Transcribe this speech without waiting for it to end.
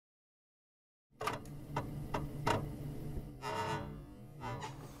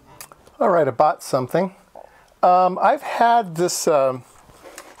All right, I bought something. I've had this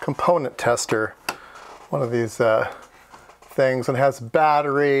component tester, one of these things, and it has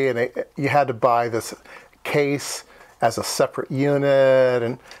battery, and you had to buy this case as a separate unit,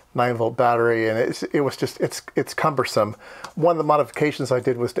 and 9-volt battery, and it's cumbersome. One of the modifications I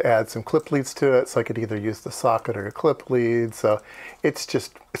did was to add some clip leads to it, so I could either use the socket or a clip lead. So it's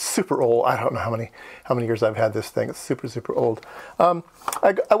super old. I don't know how many years I've had this thing. It's super old. I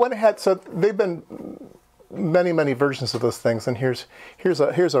went ahead. So they've been many versions of those things, and here's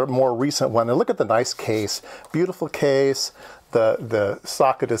a more recent one. And look at the nice case, beautiful case. The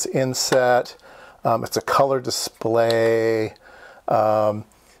socket is inset. It's a color display.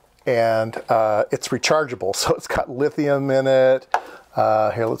 And it's rechargeable, so it's got lithium in it.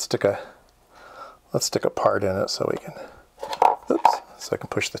 Here, let's stick a part in it so we can, so I can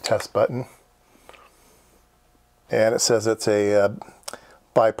push the test button. And it says it's a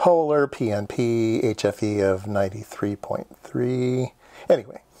bipolar PNP HFE of 93.3.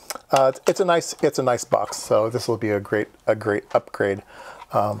 Anyway, it's a nice box, so this will be a great upgrade.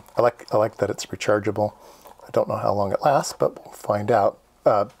 I like that it's rechargeable. I don't know how long it lasts, but we'll find out.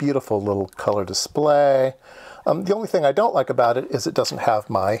 Beautiful little color display. The only thing I don't like about it is it doesn't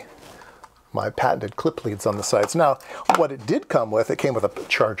have my patented clip leads on the sides. Now, what it did come with, it came with a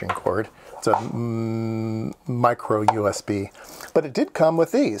charging cord. It's a micro USB. But it did come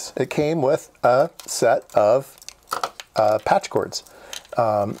with these. It came with a set of patch cords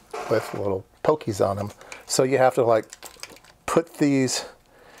with little pokies on them. So you have to like put these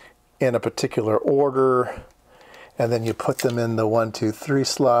in a particular order, and then you put them in the 1, 2, 3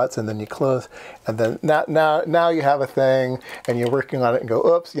 slots, and then you close, and then now you have a thing, and you're working on it, and go,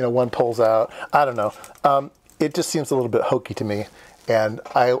 oops, one pulls out. I don't know. It just seems a little bit hokey to me, and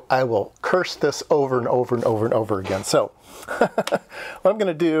I will curse this over and over again. So what I'm going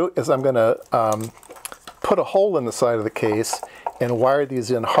to do is I'm going to put a hole in the side of the case and wire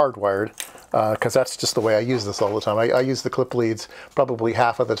these in hardwired, because that's just the way I use this all the time. I use the clip leads probably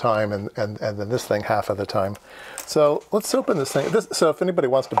half of the time, and then this thing half of the time. So let's open this thing. So if anybody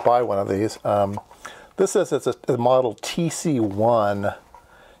wants to buy one of these, this says it's a model TC1.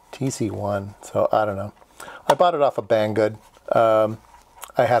 TC1, so I don't know. I bought it off of Banggood. I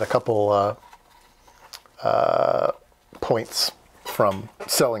had a couple points from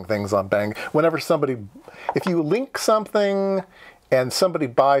selling things on Bang. Whenever if you link something and somebody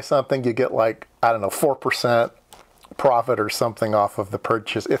buys something, you get like, I don't know, 4% profit or something off of the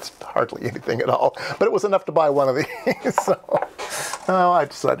purchase. It's hardly anything at all, but it was enough to buy one of these. So I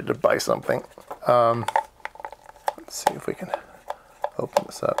decided to buy something. Let's see if we can open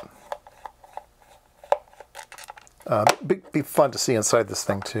this up. Be fun to see inside this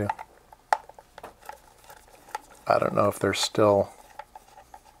thing too. I don't know if there's still,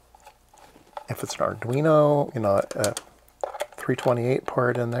 if it's an Arduino, a 328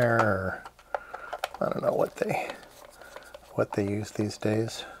 part in there, or I don't know what they use these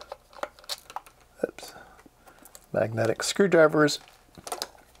days. Oops. Magnetic screwdrivers,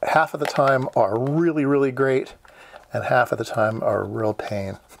 half of the time are really great, and half of the time are a real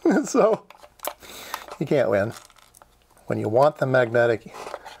pain. So you can't win. When you want them magnetic,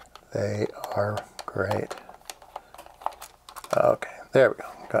 they are great. Okay, there we go.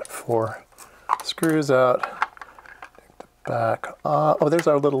 Got 4 screws out. Take the back off. Oh, there's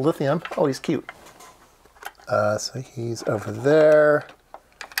our little lithium. Oh, he's cute. So he's over there.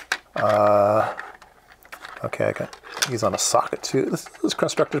 Okay, he's on a socket too. This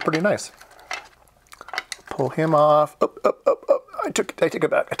constructor is pretty nice. Pull him off. Oh, I took it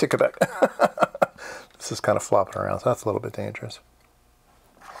back. This is kind of flopping around, so that's a little bit dangerous.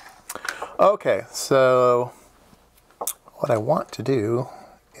 Okay, so what I want to do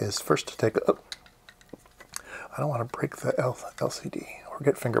is first to take a... I don't want to break the LCD or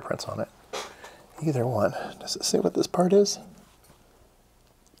get fingerprints on it. Either one. Does it say what this part is?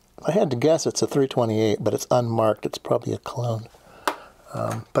 If I had to guess, it's a 328, but it's unmarked. It's probably a clone.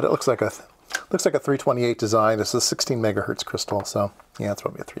 But it looks like a 328 design. This is a 16 megahertz crystal, so yeah, it's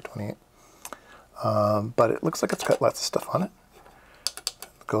probably a 328. But it looks like it's got lots of stuff on it.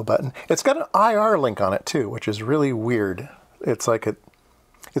 Go button. It's got an IR link on it too, which is really weird. It's like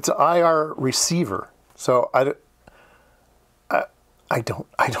it's an IR receiver. So I don't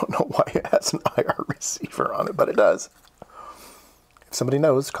know why it has an IR receiver on it, but it does. If somebody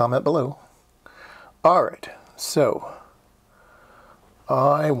knows, comment below. All right, so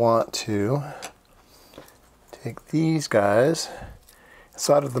I want to take these guys,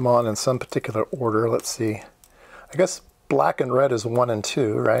 solder them on in some particular order. Let's see. I guess black and red is 1 and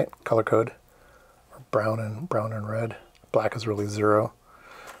 2, right? Color code. Or brown and red. Black is really 0.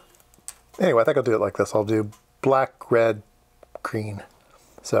 Anyway, I think I'll do it like this. I'll do black, red, green.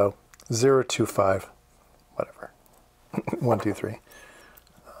 So 0, 2, 5, whatever. 1, 2, 3.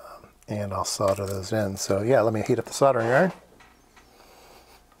 And I'll solder those in. So yeah, let me heat up the soldering iron.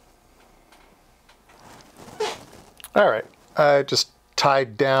 All right, I just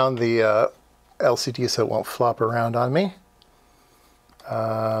tied down the LCD so it won't flop around on me.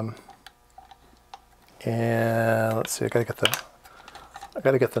 And let's see, I gotta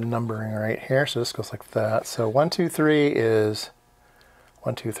get the numbering right here. So this goes like that. So 1, 2, 3 is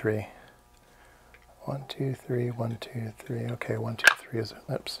 1, 2, 3. 1, 2, 3, 1, 2, 3. Okay, 1, 2, 3 is,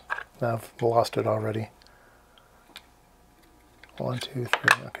 oops, now I've lost it already. 1, 2,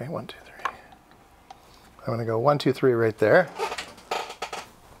 3, okay, 1, 2, 3. I'm gonna go 1, 2, 3 right there.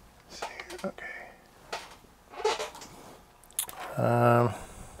 Let's see, okay.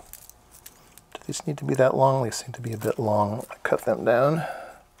 Do these need to be that long? They seem to be a bit long. I cut them down.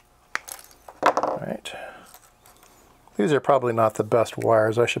 All right. These are probably not the best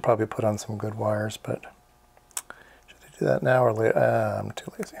wires. I should probably put on some good wires, but should I do that now or later? I'm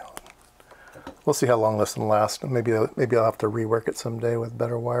too lazy. We'll see how long this will last. Maybe I'll have to rework it someday with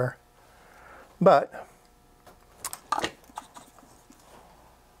better wire. But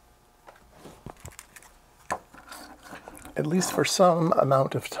at least for some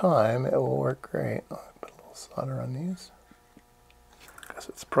amount of time, it will work great. I'll put a little solder on these. Because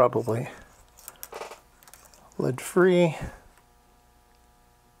it's probably lead-free.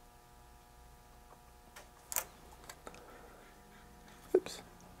 Oops.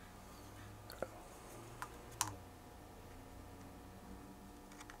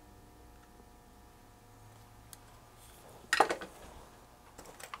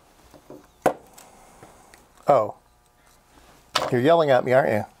 Oh. You're yelling at me,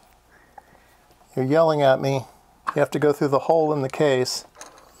 aren't you? You're yelling at me. You have to go through the hole in the case.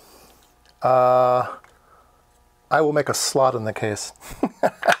 I will make a slot in the case.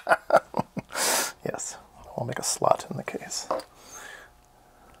 Yes, I'll make a slot in the case.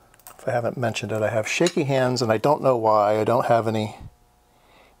 If I haven't mentioned it, I have shaky hands, and I don't know why. I don't have any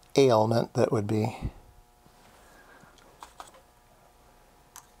ailment that would be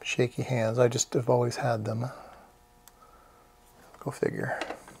shaky hands. I just have always had them. Go figure.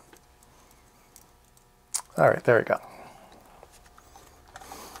 All right, there we go.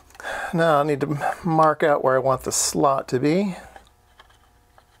 Now I need to mark out where I want the slot to be.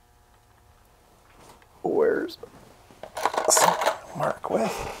 Where's something to mark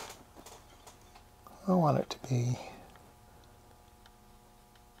with? I want it to be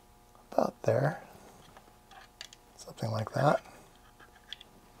about there. Something like that.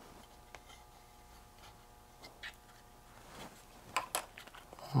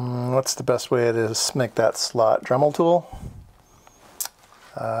 What's the best way to make that slot? Dremel tool?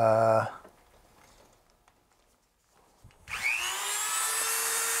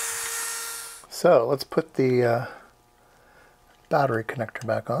 So let's put the battery connector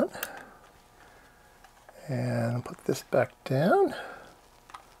back on and put this back down.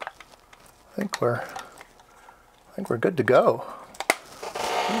 I think we're good to go.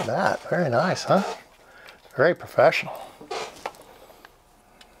 Look at that, very nice, huh? Very professional.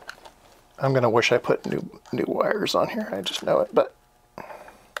 I'm gonna wish I put new wires on here. I just know it, but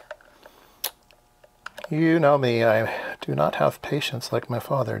you know me, I do not have patience like my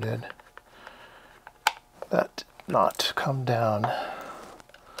father did. That did not come down.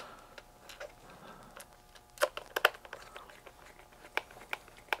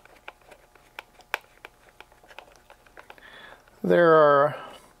 There are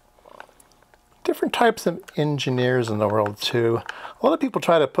different types of engineers in the world too. A lot of people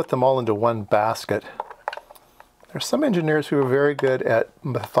try to put them all into one basket. There's some engineers who are very good at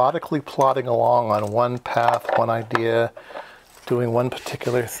methodically plodding along on one path, one idea, doing one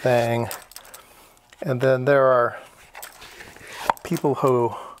particular thing. And then there are people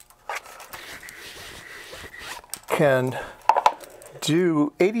who can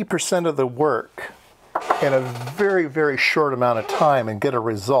do 80% of the work in a very, very short amount of time and get a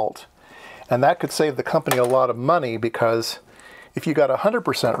result. And that could save the company a lot of money, because if you got a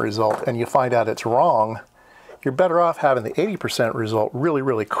 100% result and you find out it's wrong, you're better off having the 80% result really,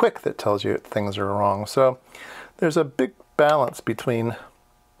 really quick that tells you things are wrong. So there's a big balance between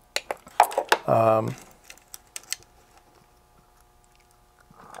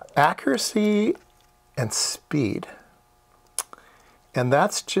accuracy and speed. And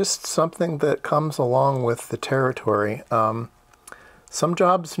that's just something that comes along with the territory. Some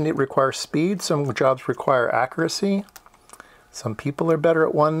jobs require speed, some jobs require accuracy. Some people are better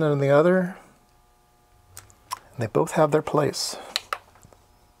at one than the other. And they both have their place.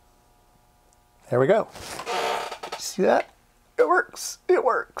 There we go. See that? It works. It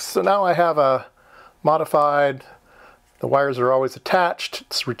works. So now I have a modified, the wires are always attached.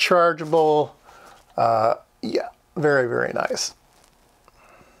 It's rechargeable. Yeah, very, very nice.